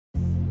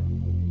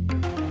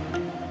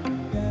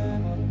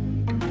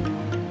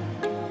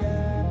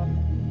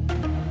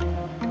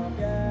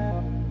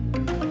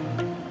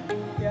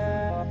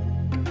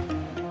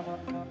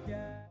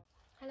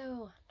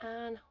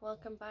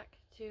welcome back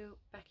to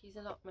Becky's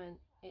allotment.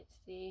 It's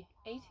the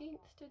 18th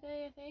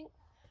today, I think,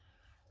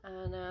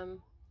 and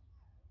I'm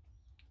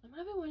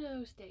having one of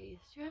those days.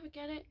 Do you ever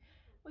get it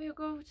where you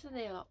go to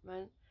the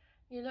allotment,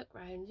 you look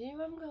round and you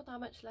haven't got that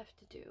much left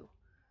to do,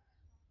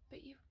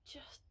 but you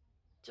just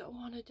don't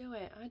want to do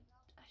it? I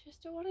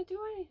just don't want to do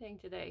anything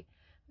today.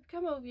 I've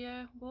come over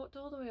here, walked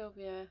all the way over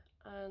here,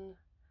 and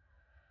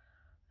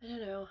I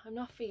don't know, I'm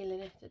not feeling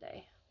it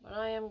today, but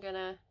I am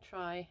gonna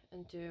try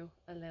and do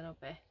a little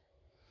bit.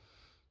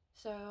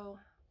 So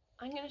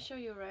I'm going to show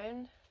you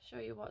around, show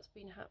you what's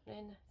been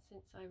happening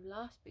since I've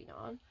last been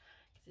on,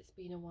 because it's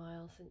been a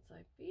while since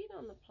I've been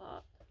on the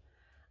plot.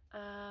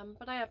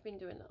 But I have been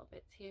doing little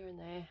bits here and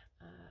there.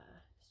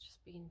 It's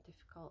just been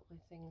difficult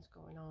with things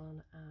going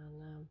on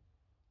and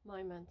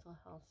my mental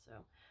health, so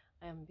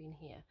I haven't been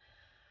here.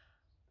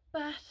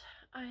 But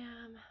I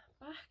am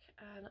back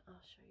and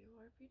I'll show you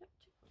what I've been up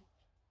to.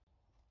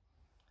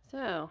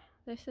 So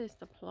this is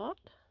the plot.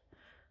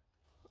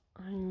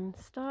 I'm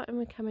starting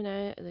with coming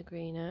out of the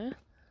green earth.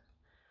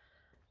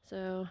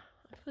 So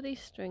I put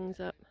these strings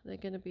up. They're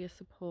going to be a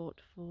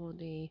support for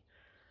the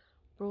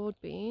broad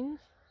beans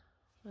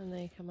when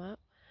they come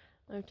up.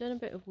 I've done a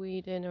bit of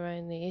weeding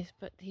around these,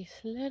 but these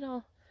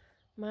little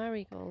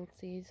marigold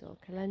seeds or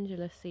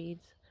calendula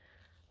seeds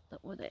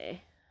that were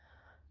there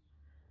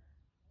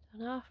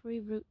don't half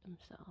reroot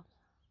themselves.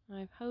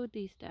 I've hoed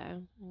these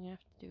down and you have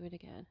to do it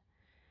again.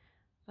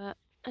 But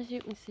as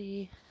you can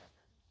see,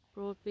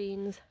 broad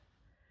beans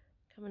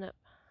coming up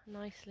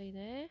nicely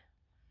there.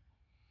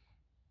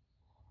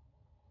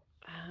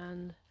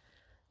 And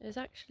there's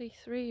actually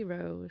 3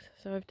 rows,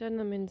 so I've done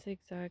them in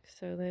zigzags.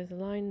 So there's a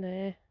line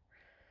there,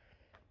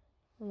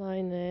 a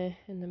line there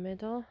in the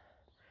middle.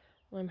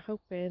 I'm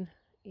hoping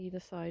either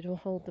side will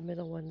hold the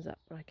middle ones up,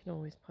 but I can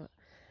always put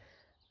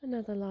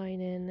another line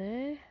in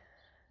there.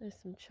 There's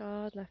some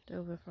chard left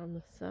over from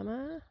the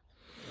summer.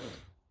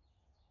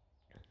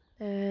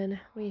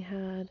 Then we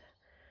had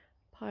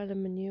a pile of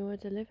manure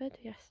delivered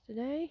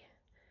yesterday,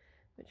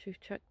 which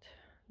we've chucked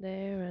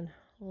there and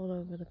all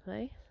over the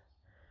place.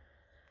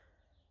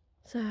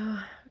 So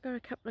I've got a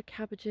couple of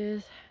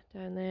cabbages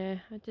down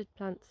there. I did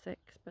plant 6,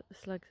 but the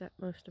slugs ate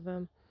most of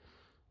them,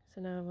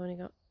 so now I've only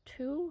got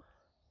 2.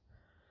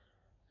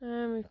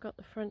 And we've got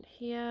the front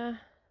here.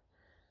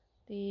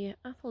 The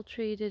apple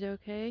tree did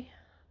okay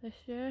this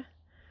year.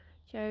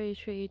 Cherry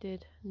tree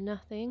did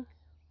nothing.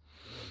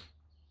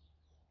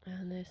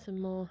 And there's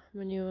some more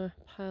manure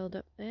piled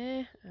up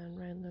there and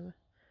around the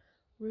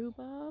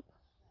rhubarb.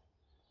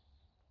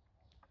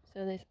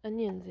 So there's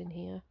onions in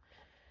here.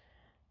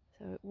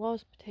 So it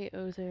was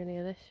potatoes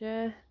earlier this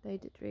year. They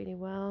did really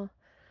well.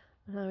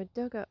 And I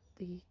dug up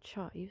the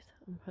chives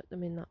and put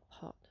them in that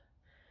pot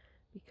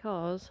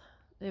because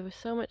there was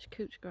so much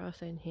couch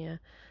grass in here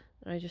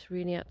that I just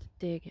really had to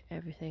dig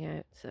everything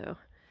out. So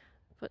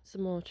I put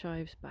some more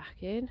chives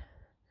back in.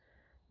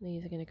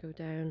 These are going to go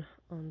down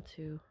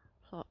onto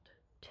plot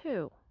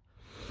 2.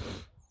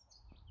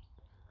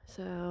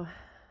 So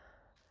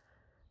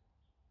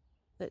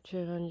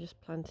literally I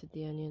just planted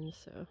the onions,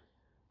 so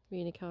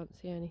really can't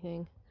see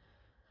anything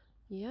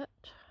yet.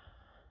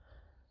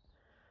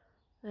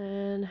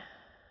 And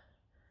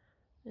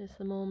there's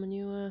some more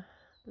manure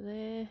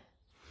there.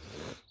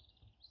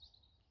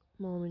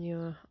 More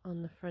manure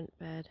on the front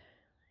bed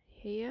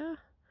here.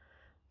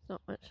 There's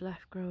not much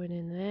left growing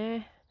in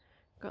there.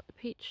 Got the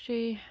peach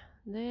tree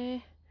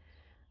there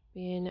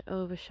being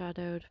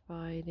overshadowed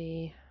by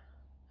the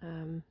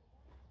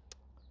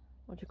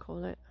what do you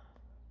call it?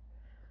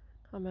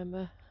 Can't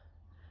remember.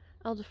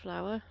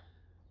 Elderflower.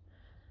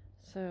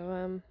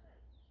 So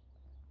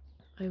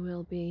I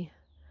will be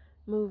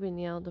moving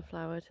the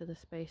elderflower to the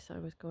space I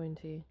was going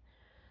to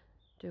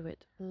do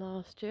it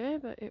last year,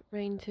 but it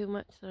rained too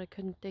much that I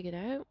couldn't dig it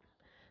out.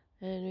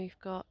 And we've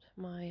got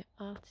my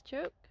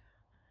artichoke.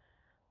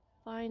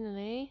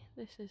 Finally,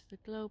 this is the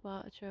globe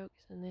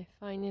artichokes, and they're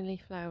finally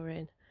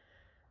flowering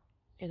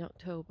in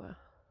October.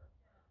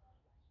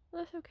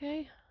 Well, that's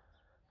okay.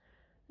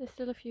 There's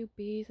still a few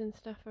bees and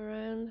stuff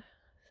around,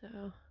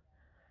 so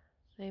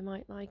they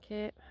might like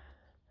it.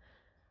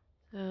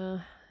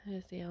 So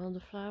there's the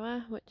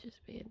elderflower, which is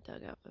being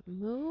dug up and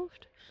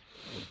moved.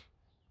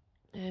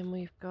 And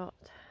we've got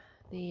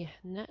the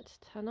net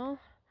tunnel.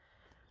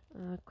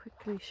 I'll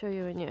quickly show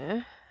you in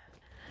here.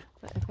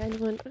 But if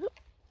anyone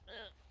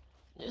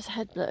just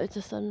head blow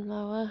to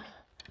sunflower,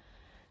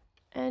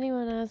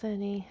 anyone has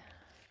any,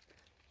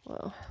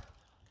 well,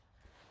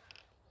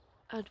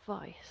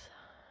 advice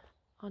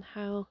on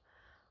how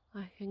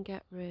I can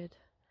get rid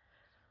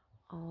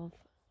of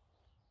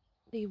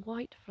the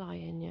white fly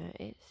in here,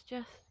 it's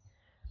just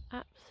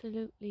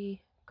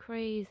absolutely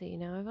crazy.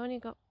 Now I've only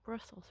got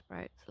Brussels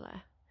sprouts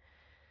left.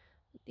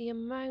 The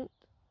amount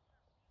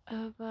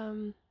of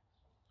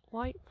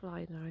white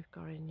fly that I've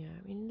got in here,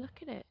 I mean,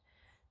 look at it.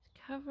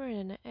 It's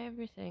covering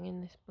everything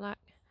in this black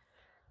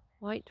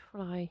white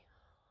fly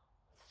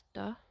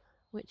stuff,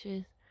 which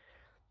is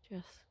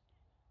just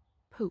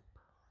poop.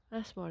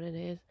 That's what it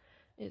is.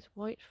 It's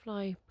white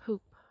fly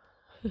poop.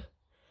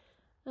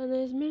 And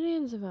there's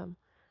millions of them.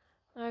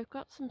 I've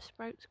got some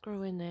sprouts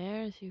growing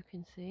there, as you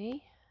can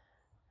see.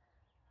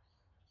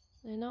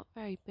 They're not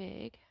very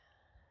big.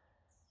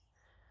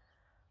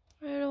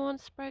 I don't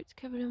want sprouts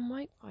covered in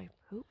white pie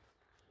poop.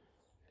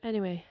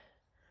 Anyway,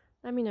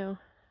 let me know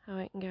how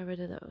I can get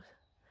rid of those.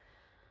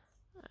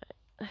 Alright,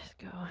 let's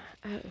go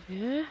out of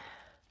here.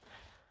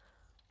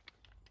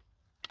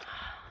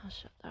 I'll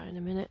shut that in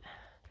a minute.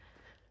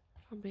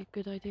 Probably a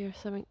good idea if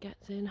something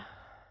gets in.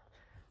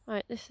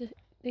 Right,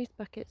 these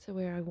buckets are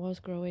where I was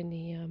growing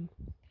the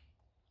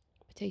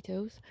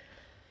potatoes.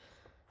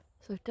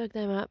 So I've dug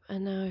them up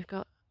and now I've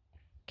got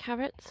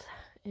carrots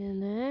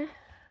in there.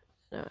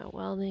 I don't know how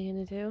well they're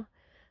going to do.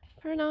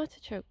 Put an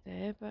artichoke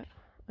there, but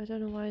I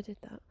don't know why I did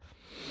that.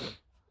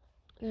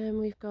 Then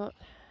we've got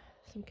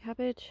some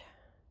cabbage,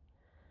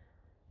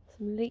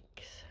 some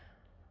leeks,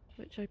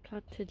 which I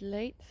planted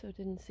late, so I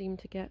didn't seem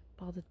to get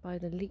bothered by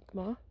the leek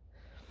moth.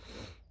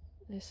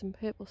 There's some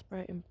purple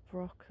sprouting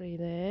broccoli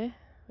there,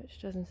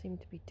 which doesn't seem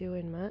to be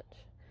doing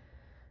much.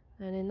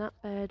 And in that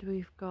bed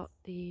we've got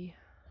the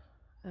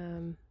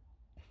some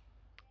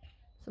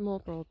more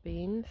broad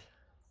beans.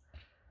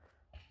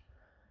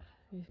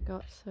 We've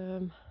got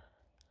some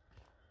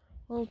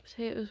old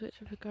potatoes which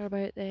I forgot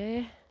about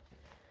there.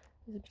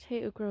 There's a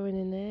potato growing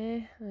in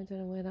there, I don't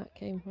know where that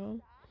came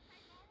from.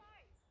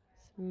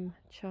 Some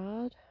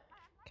chard,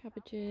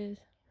 cabbages.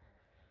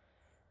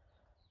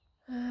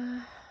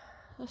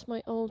 That's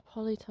my old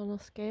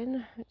polytunnel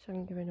skin, which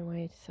I'm giving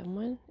away to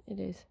someone. It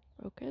is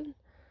broken.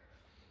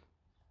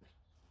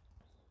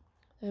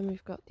 Then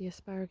we've got the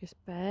asparagus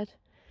bed.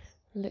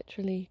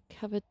 Literally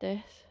covered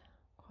this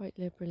quite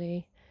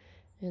liberally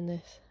in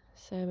this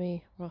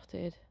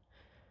semi-rotted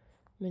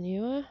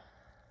manure.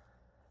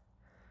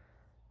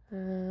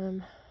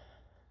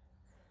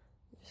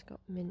 Just got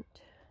mint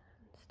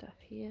and stuff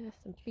here,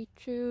 some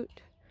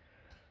beetroot.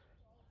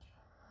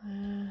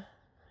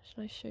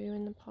 Should I show you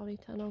in the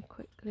polytunnel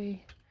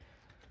quickly?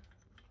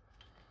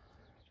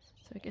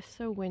 So it gets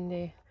so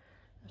windy,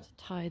 I have to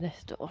tie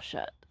this door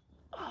shut.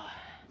 Oh.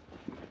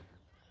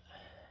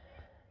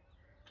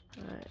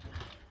 Right,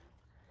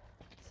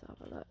 let's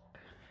have a look.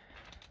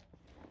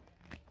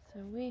 So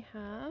we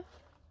have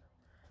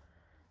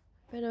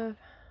a bit of,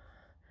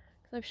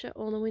 because I've shut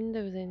all the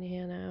windows in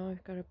here now,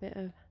 I've got a bit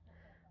of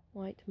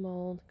white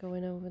mould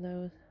going over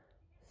those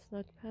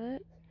slug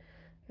pellets.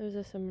 Those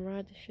are some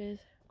radishes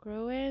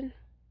growing,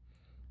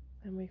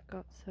 and we've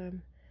got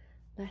some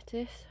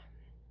lettuce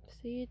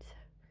seeds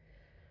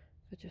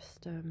for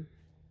just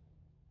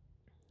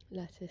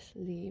lettuce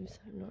leaves.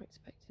 I'm not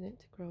expecting it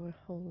to grow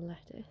a whole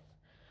lettuce.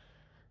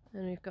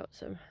 And we've got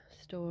some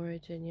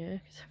storage in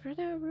here because I've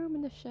run out of room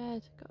in the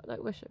shed. God, I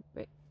wish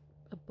I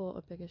bought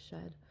a bigger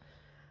shed.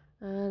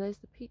 There's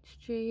the peach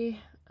tree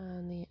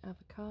and the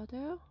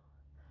avocado.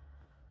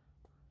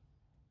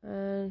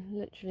 And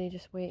literally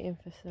just waiting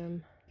for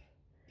some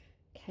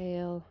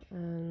kale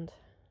and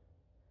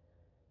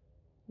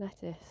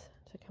lettuce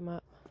to come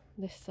up.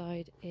 This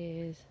side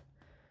is,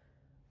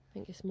 I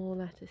think it's more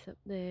lettuce up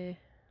there,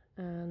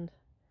 and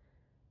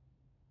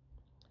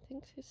I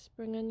think it's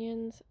spring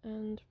onions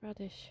and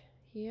radish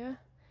here.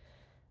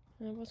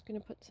 And I was going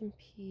to put some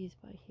peas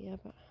by here,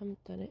 but I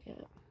haven't done it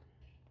yet.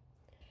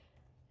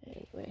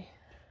 Anyway,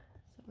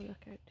 let's have a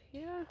look out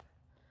here.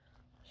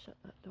 I'll shut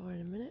that door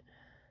in a minute.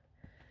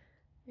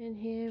 In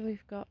here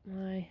we've got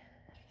my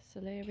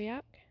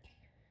celeriac,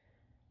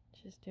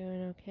 which is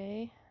doing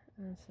okay,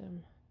 and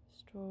some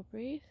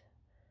strawberries.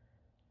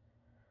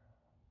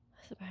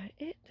 That's about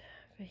it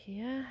for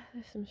here.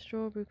 There's some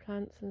strawberry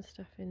plants and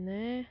stuff in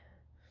there,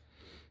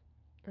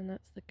 and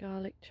that's the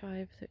garlic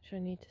chives which I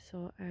need to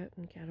sort out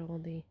and get all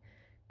the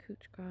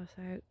couch grass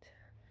out.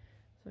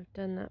 So I've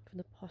done that for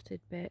the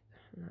potted bit,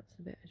 and that's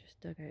the bit I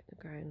just dug out the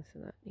ground, so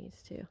that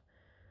needs to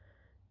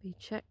be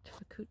checked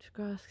for couch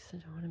grass because I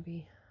don't want to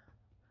be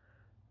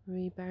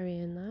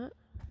reburying that.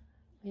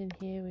 In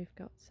here we've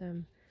got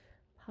some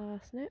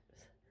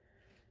parsnips.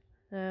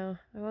 Now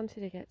I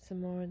wanted to get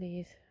some more of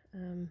these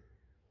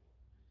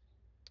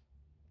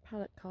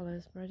pallet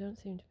collars, but I don't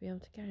seem to be able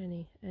to get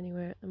any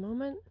anywhere at the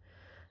moment,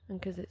 and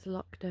because it's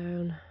locked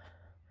down,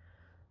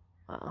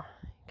 well,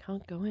 you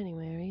can't go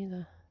anywhere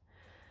either.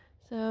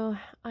 So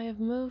I have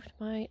moved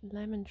my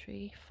lemon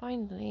tree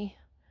finally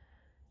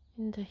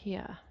into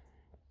here.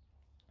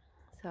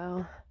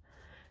 So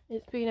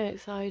it's been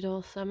outside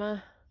all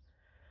summer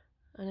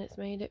and it's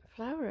made it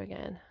flower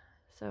again.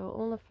 So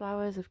all the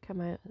flowers have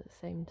come out at the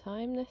same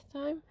time this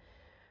time,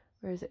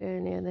 whereas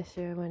earlier this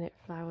year when it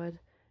flowered,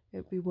 it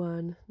would be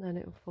one, then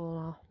it would fall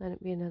off, then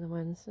it would be another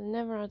one. So I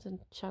never had a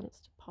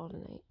chance to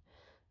pollinate.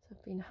 So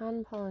I've been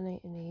hand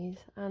pollinating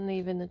these and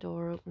leaving the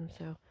door open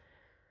so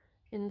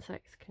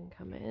insects can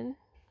come in.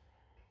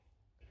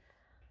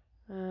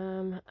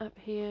 Up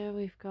here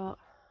we've got,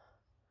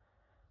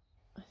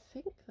 I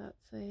think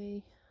that's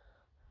a,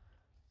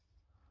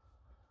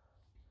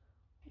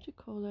 what do you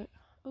call it?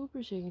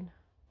 Aubergine.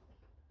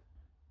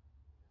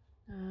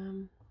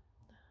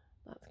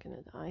 That's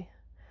gonna die.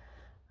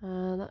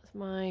 That's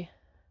my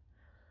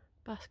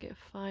basket of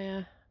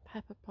fire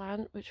pepper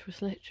plant, which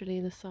was literally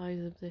the size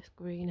of this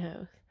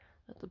greenhouse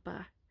at the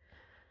back.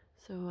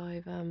 So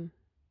I've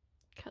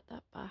cut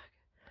that back.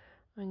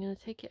 I'm going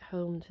to take it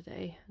home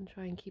today and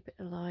try and keep it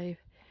alive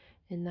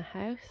in the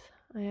house.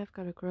 I have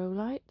got a grow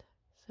light,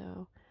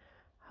 so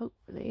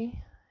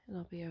hopefully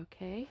it'll be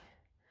okay.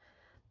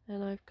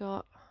 Then I've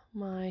got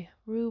my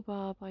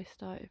rhubarb I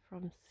started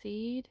from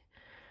seed.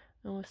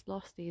 I almost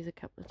lost these a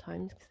couple of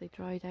times because they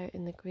dried out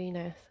in the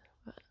greenhouse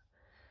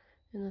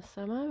in the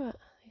summer, but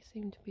they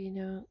seem to be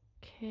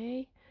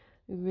okay.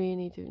 We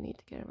really do need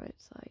to get them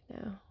outside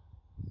now.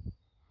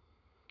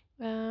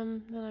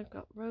 Then I've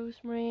got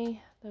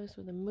rosemary. Those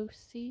were the moose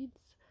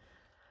seeds.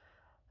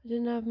 I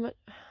didn't have much.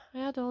 I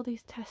had all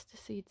these tester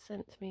seeds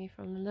sent to me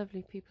from the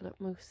lovely people at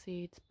Moose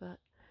Seeds, but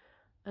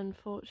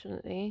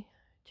unfortunately,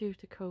 due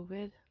to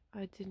COVID,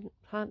 I didn't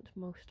plant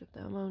most of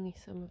them, only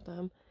some of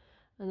them.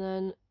 And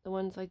then the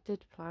ones I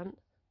did plant,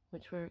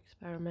 which were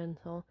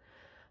experimental,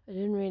 I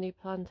didn't really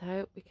plant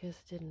out because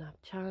I didn't have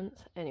a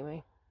chance.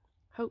 Anyway,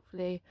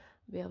 hopefully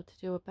I'll be able to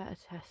do a better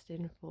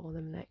testing for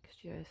them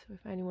next year. So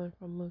if anyone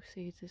from Moose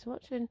Seeds is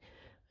watching,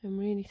 I'm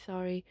really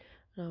sorry,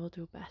 and I will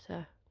do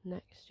better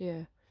next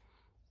year.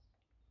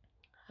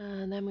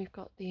 And then we've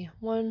got the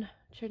one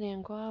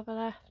Chilean guava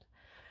left.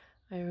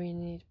 I really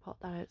need to pot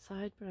that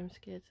outside, but I'm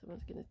scared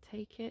someone's going to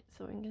take it.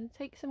 So I'm going to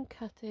take some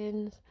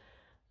cuttings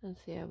and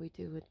see how we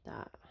do with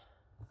that.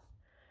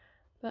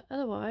 But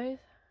otherwise,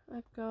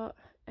 I've got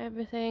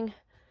everything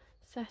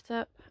set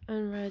up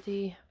and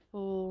ready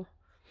for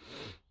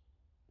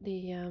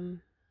the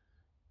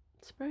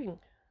spring.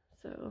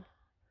 So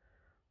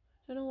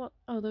I don't know what.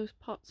 Oh, those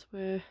pots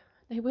were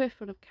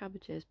full of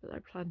cabbages, but I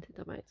planted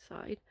them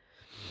outside.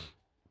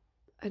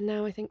 And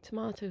now I think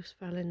tomatoes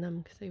fell in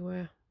them because they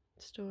were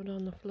stored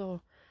on the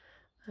floor.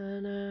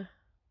 And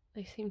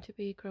they seem to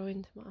be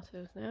growing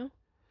tomatoes now.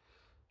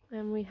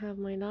 And we have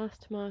my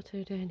last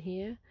tomato down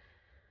here,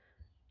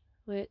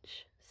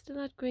 which still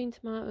had green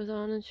tomatoes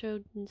on and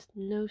showed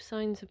no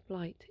signs of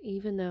blight,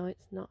 even though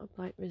it's not a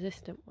blight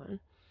resistant one.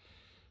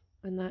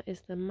 And that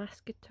is the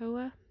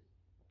Mascatoa,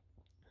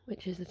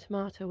 which is a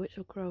tomato which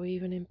will grow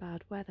even in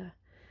bad weather.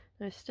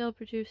 Now it's still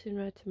producing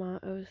red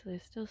tomatoes,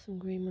 there's still some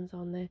green ones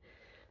on there.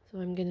 So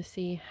I'm going to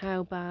see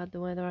how bad the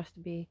weather has to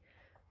be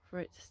for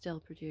it to still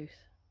produce.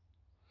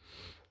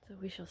 So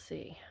we shall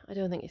see. I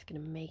don't think it's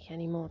going to make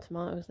any more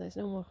tomatoes. There's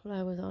no more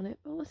flowers on it,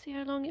 but we'll see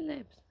how long it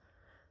lives.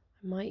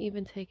 I might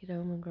even take it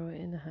home and grow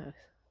it in the house.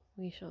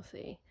 We shall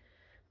see.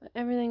 But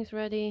everything's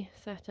ready,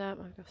 set up.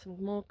 I've got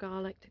some more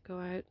garlic to go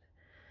out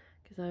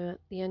because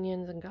the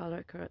onions and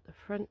garlic are at the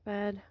front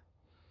bed.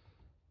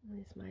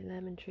 There's my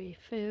lemon tree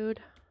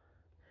food.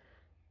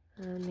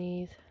 And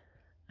these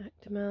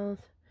Actimels,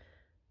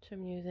 which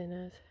I'm using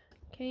as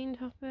cane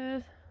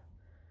toppers.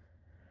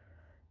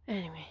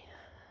 Anyway,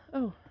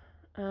 oh,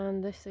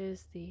 and this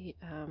is the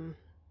what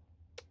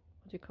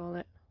do you call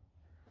it?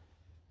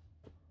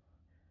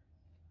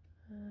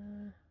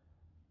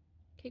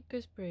 Cape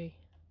Gooseberry.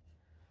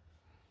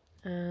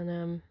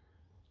 And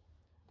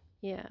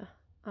yeah,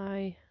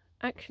 I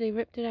actually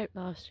ripped it out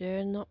last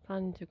year, not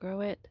planning to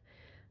grow it,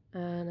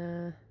 and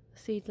the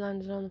seeds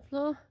landed on the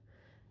floor.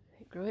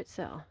 It grew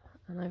itself,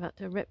 and I've had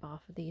to rip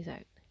half of these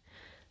out.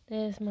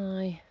 There's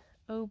my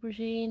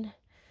aubergine.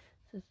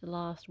 This is the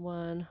last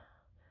one.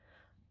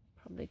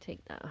 Probably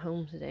take that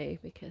home today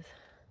because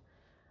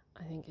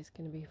I think it's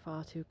going to be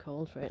far too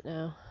cold for it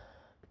now.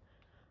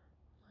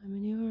 My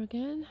manure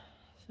again.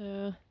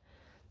 So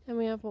then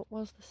we have what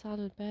was the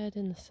salad bed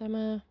in the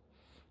summer.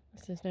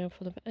 This is now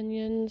full of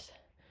onions.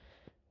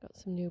 Got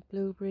some new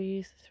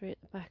blueberries, 3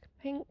 at the back of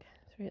pink,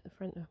 3 at the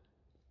front of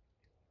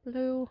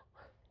blue.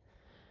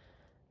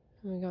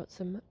 And we got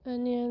some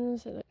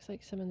onions. It looks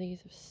like some of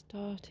these have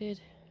started.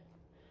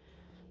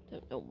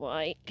 Don't know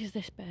why, because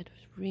this bed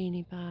was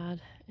really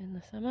bad in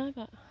the summer,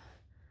 but as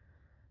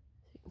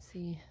you can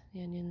see,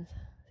 the onions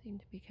seem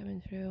to be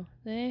coming through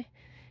there.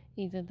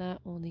 Either that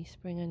or these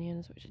spring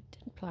onions, which I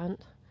did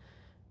plant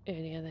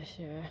earlier this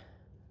year,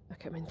 are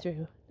coming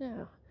through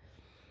now.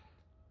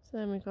 So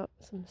then we've got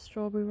some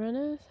strawberry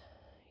runners.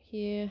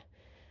 Here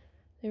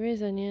there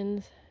is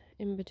onions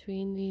in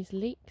between these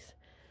leeks.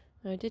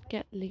 Now, I did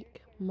get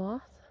leek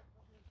moth.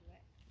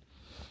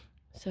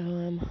 So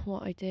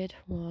what I did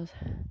was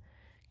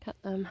cut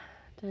them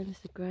down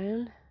to the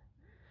ground.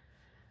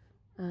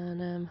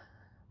 And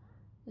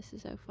this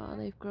is how far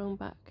they've grown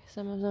back.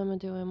 Some of them are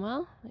doing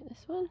well, like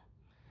this one.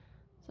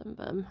 Some of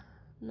them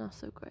not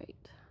so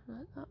great,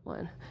 like that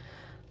one.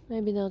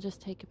 Maybe they'll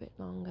just take a bit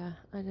longer,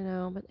 I don't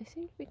know, but they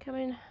seem to be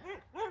coming.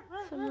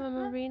 Some of them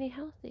are really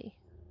healthy.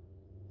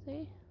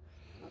 See?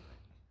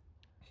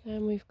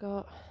 Then we've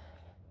got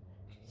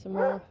some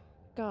more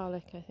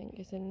garlic, I think,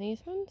 is in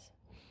these ones.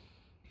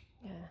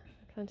 Yeah,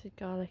 I planted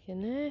garlic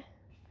in there.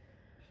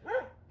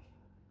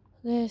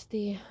 There's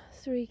the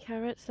 3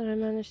 carrots that I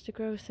managed to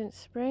grow since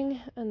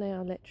spring, and they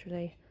are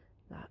literally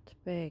that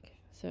big.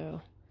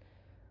 So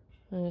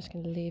I'm just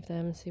going to leave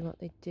them and see what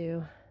they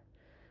do.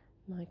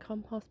 My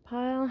compost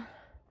pile,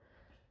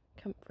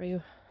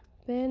 comfrey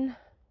bin,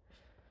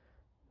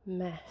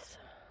 mess.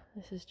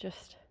 This is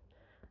just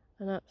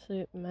an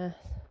absolute mess.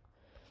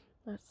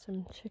 That's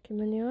some chicken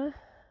manure,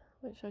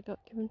 which I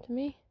got given to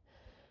me.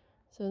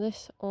 So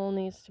this all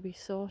needs to be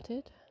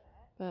sorted,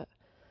 but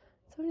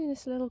it's only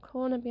this little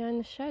corner behind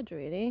the shed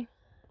really.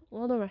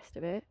 All the rest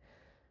of it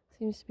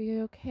seems to be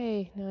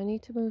okay. Now I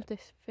need to move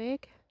this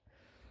fig.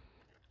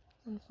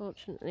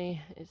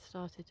 Unfortunately, it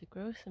started to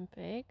grow some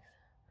figs,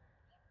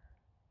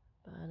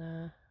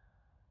 but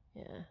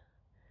yeah,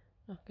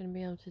 not going to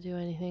be able to do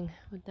anything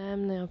with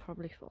them. They'll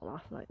probably fall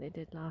off like they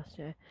did last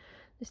year.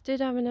 This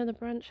did have another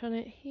branch on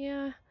it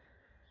here,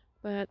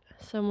 but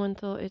someone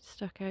thought it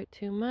stuck out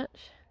too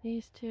much,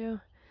 these two,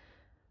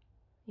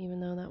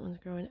 even though that one's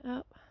growing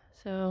up,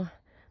 so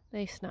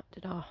they snapped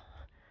it off,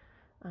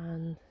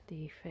 and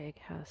the fig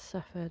has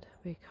suffered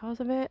because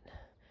of it,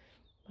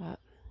 but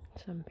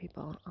some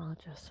people are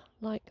just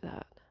like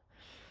that.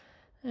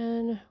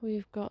 And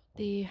we've got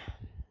the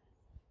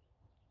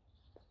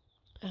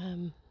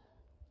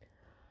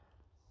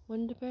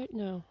wonderberry.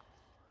 No,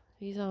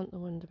 these aren't the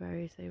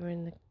wonderberries, they were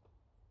in the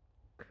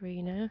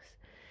greenhouse.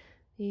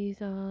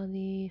 These are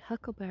the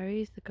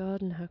huckleberries, the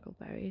garden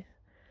huckleberries,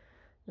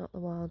 not the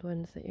wild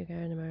ones that you get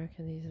in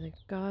America. These are the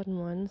garden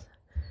ones,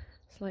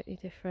 slightly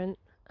different,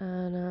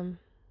 and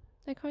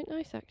they're quite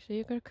nice actually.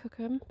 You've got to cook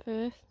them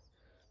first.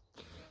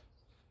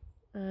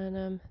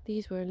 And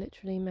these were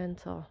literally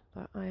mental,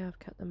 but I have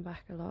cut them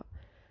back a lot.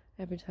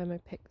 Every time I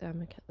pick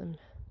them, I cut them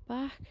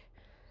back.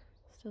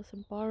 Still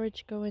some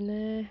borage going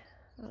there.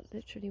 That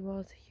literally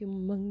was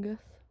humongous.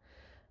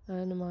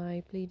 And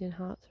my bleeding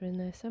hearts are in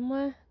there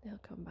somewhere. They'll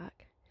come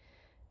back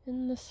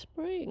in the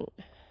spring.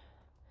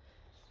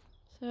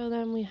 So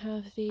then we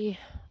have the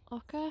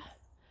ochre.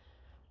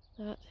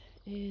 That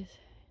is,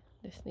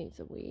 this needs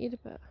a weed,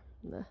 but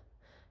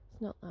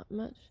it's not that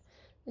much.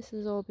 This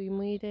has all been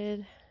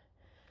weeded.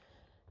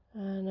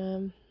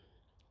 And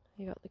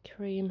you got the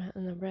cream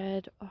and the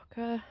red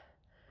ochre.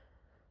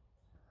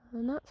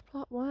 And that's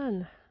plot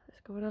 1.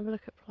 Let's go and have a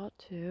look at plot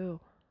 2.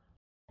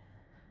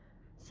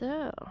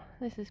 So,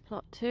 this is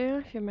plot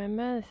 2. If you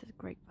remember, this is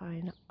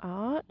grapevine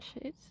arch.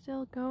 It's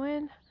still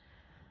going.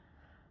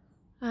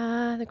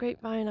 The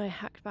grapevine I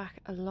hacked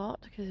back a lot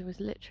because it was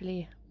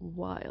literally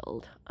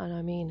wild. And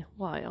I mean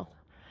wild.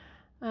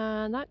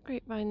 And that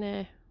grapevine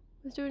there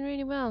was doing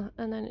really well.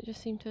 And then it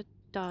just seemed to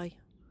die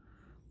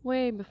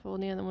way before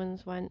the other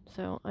ones went.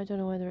 So, I don't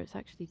know whether it's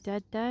actually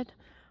dead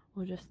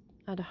or just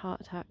had a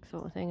heart attack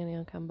sort of thing and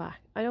it'll come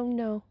back. I don't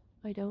know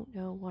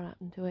what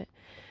happened to it,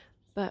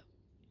 but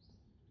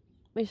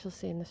we shall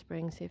see in the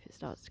spring, see if it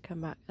starts to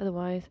come back.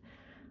 Otherwise,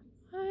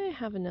 I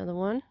have another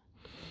one,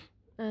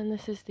 and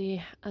this is the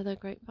other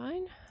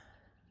grapevine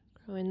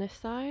growing this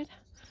side.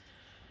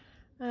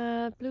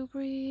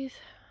 Blueberries,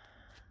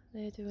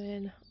 they're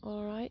doing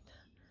alright.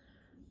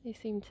 They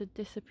seem to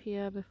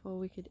disappear before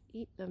we could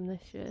eat them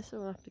this year, so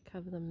we'll have to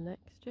cover them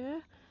next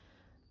year.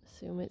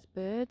 Assume it's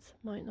birds,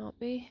 might not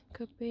be,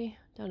 could be,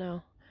 don't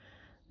know.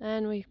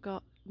 Then we've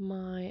got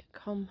my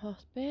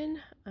compost bin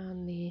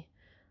and the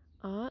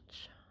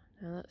arch.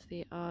 Now that's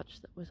the arch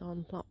that was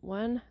on plot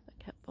 1 that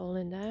kept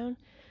falling down.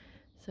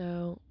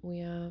 So we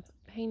have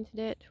painted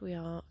it, we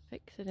are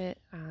fixing it,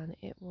 and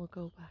it will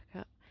go back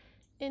up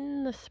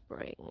in the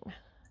spring.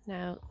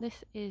 Now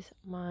this is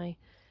my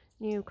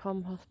new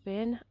compost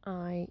bin.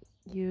 I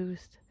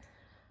used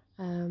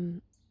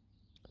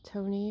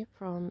Tony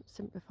from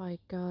Simplified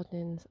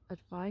Gardening's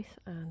advice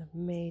and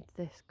made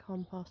this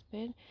compost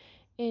bin.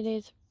 It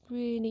is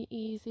really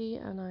easy,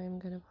 and I'm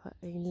going to put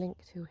a link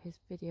to his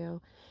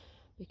video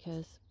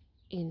because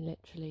he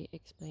literally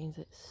explains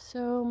it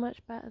so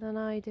much better than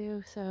I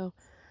do. So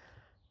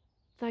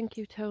thank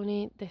you,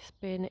 Tony. This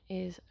bin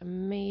is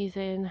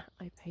amazing.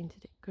 I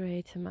painted it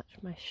grey to match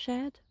my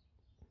shed.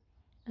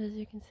 As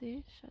you can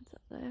see, shed's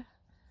up there.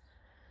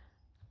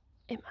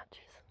 It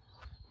matches.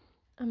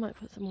 I might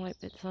put some white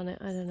bits on it,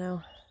 I don't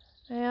know.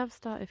 I have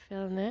started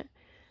filling it.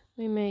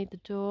 We made the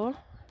door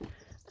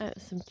out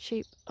of some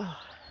cheap,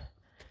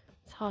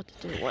 it's hard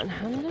to do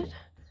one-handed.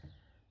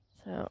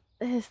 So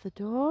there's the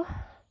door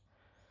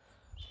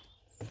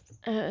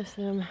out of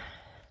some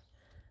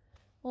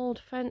old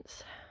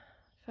fence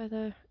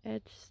feather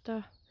edge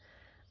stuff,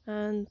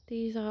 and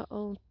these are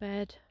old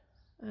bed,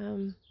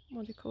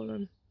 what do you call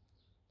them,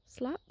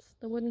 slats,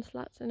 the wooden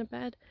slats in a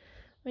bed.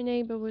 My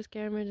neighbour was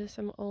getting rid of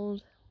some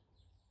old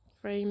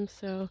frames,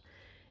 so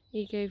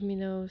he gave me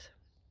those,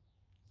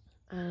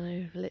 and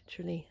I've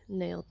literally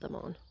nailed them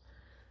on.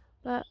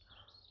 But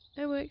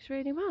it works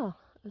really well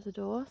as a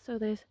door. So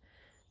there's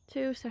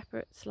 2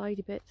 separate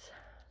slidey bits.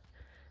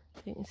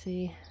 You can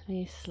see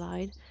these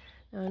slide.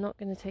 Now I'm not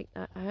going to take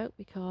that out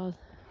because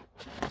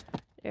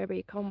there'll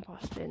be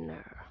compost in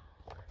there.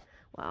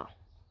 Well,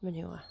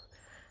 manure.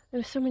 There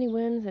were so many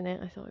worms in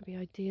it, I thought it'd be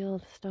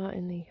ideal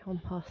starting the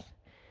compost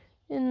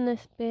in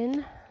this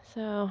bin.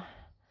 So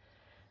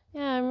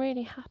yeah, I'm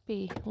really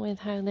happy with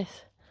how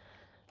this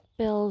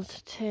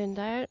build turned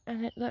out,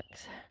 and it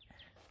looks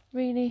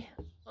really,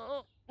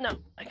 oh no,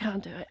 I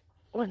can't do it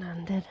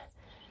one-handed.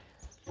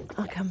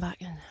 I'll come back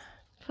and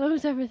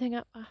close everything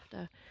up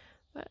after,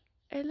 but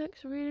it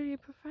looks really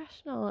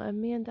professional, and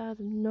me and Dad have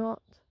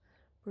not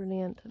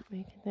brilliant at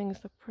making things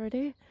look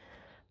pretty.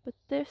 But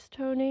this,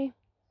 Tony,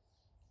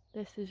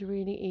 this is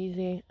really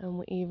easy,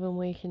 and even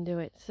we can do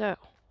it. So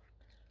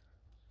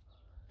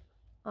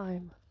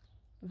I'm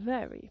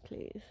very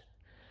pleased.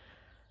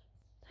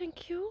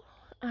 Thank you.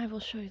 I will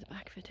show you the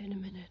back of it in a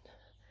minute.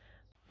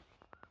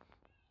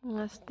 And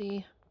that's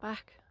the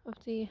back of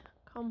the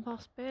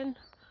compost bin.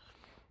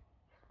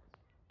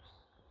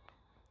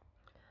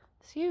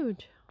 It's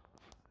huge.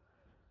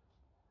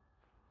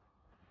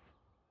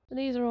 But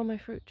these are all my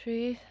fruit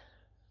trees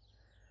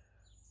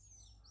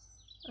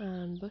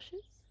and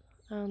bushes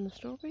and the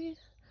strawberries.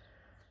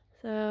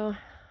 So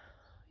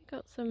we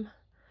got some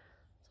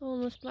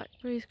thornless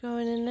blackberries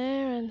going in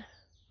there, and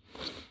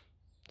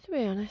to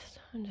be honest,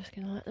 I'm just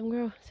going to let them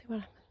grow, see what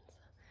happens.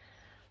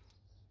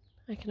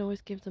 I can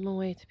always give them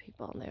away to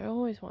people, and they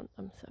always want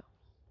them, so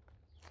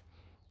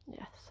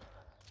yes.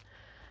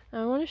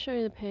 Now I want to show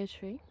you the pear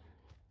tree,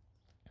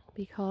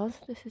 because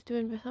this is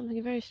doing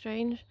something very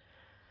strange.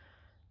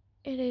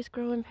 It is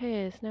growing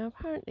pears. Now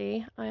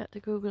apparently I had to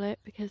Google it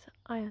because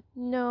I had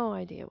no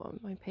idea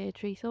what my pear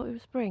tree thought it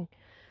was spring.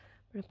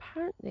 But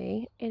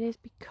apparently it is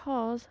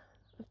because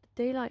of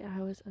the daylight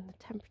hours and the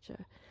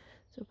temperature.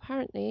 So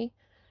apparently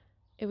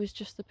it was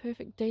just the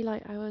perfect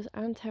daylight hours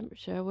and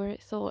temperature where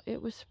it thought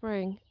it was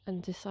spring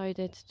and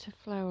decided to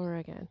flower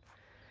again.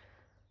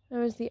 It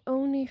was the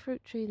only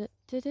fruit tree that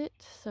did it,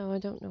 so I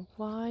don't know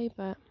why,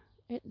 but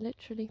it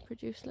literally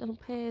produced little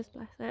pears,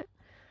 bless it.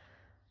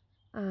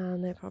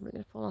 And they're probably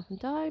going to fall off and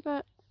die,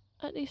 but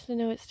at least I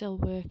know it's still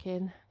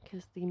working,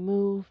 because the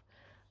move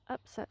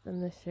upset them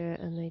this year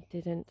and they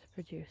didn't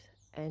produce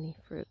any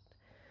fruit.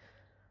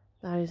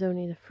 That is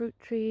only the fruit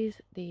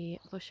trees. The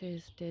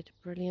bushes did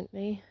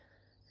brilliantly.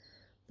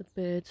 The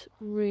birds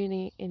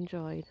really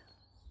enjoyed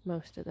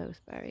most of those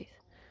berries,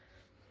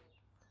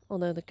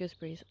 although the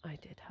gooseberries I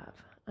did have,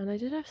 and I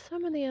did have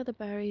some of the other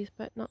berries,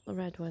 but not the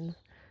red ones.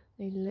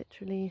 They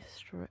literally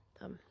stripped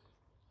them.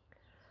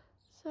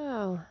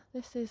 So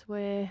this is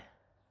where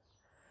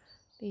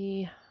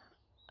the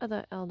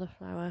other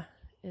elderflower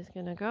is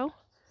gonna go,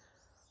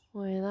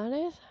 where that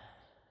is.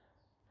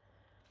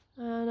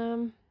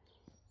 And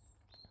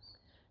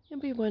you'll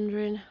be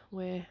wondering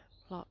where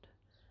plot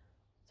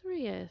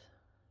 3 is.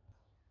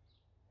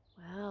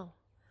 Well,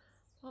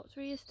 plot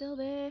 3 is still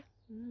there.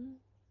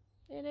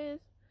 It is,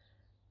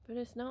 but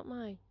it's not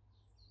mine.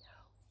 No.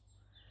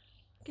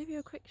 I'll give you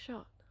a quick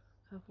shot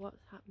of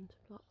what's happened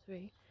to plot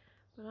 3,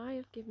 but I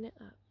have given it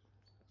up.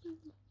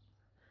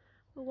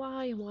 But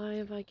why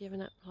have I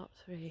given up plot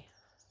 3?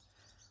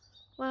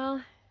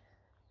 Well,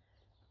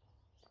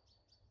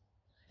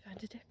 I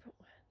found a different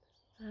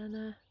one,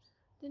 and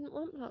didn't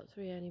want plot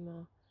 3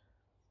 anymore.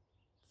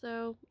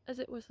 So, as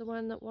it was the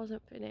one that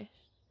wasn't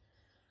finished,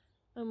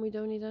 and we'd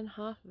only done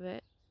half of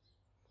it,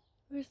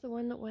 where's the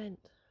one that went?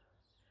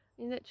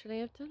 I mean,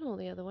 literally, I've done all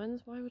the other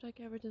ones. Why would I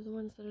get rid of the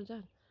ones that are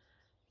done?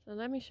 So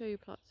let me show you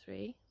plot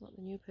 3, what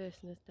the new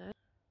person has done.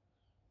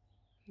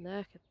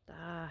 Look at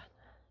that.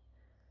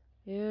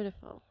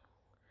 Beautiful.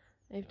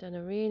 They've done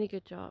a really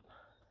good job.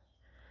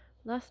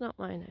 That's not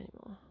mine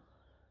anymore.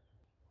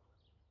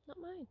 Not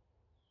mine.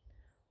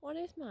 What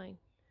is mine?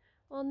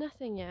 Well,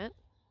 nothing yet.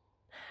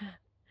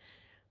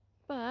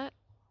 But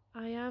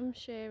I am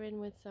sharing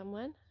with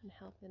someone and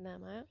helping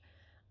them out,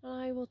 and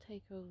I will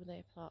take over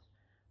their plot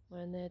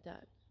when they're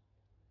done.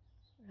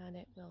 And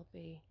it will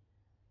be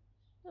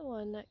the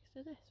one next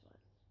to this one.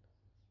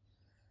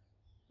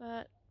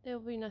 But there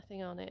will be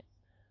nothing on it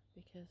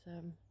because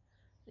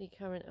the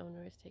current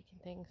owner is taking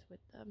things with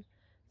them,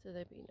 so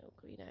there'll be no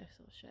greenhouse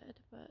or shed.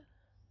 But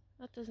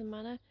that doesn't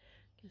matter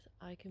because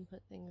I can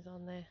put things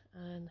on there,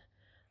 and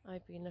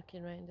I've been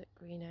looking around at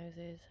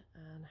greenhouses,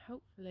 and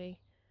hopefully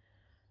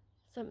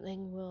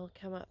something will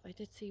come up. I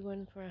did see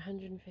one for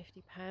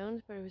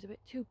 £150, but it was a bit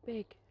too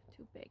big.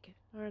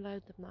 Not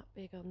allowed them that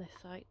big on this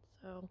site,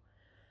 so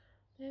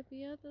there'll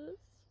be others.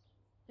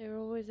 There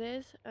always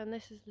is, and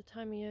this is the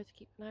time of year to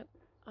keep an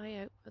eye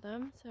out for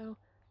them, so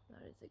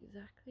that is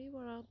exactly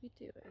what I'll be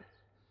doing.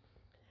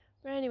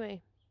 But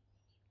anyway,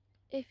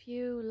 if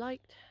you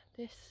liked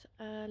this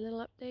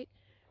little update,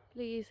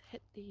 please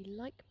hit the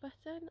like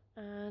button,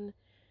 and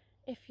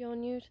if you're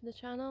new to the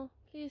channel,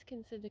 please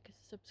consider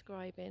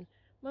subscribing.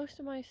 Most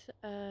of my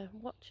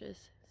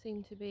watchers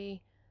seem to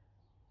be,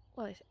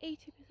 well, it's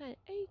 80%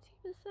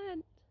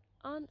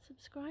 aren't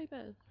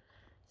subscribers.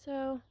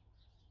 So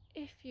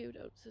if you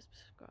don't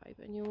subscribe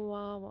and you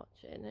are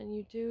watching and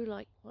you do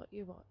like what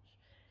you watch,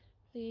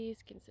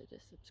 please consider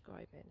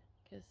subscribing,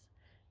 because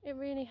it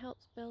really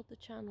helps build the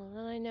channel,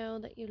 and I know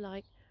that you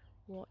like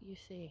what you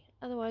see.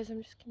 Otherwise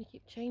I'm just going to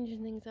keep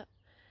changing things up,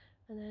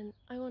 and then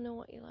I will know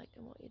what you like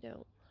and what you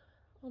don't.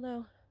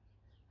 Although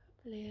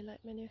hopefully I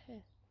like my new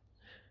hair.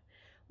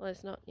 Well,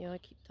 it's not new, I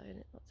keep dyeing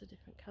it lots of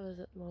different colours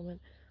at the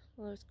moment,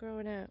 although it's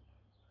growing out,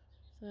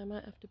 so I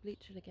might have to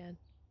bleach it again.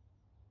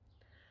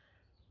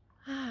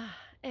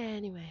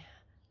 Anyway,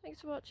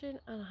 thanks for watching,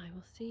 and I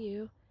will see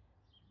you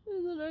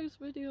in the next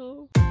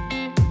video.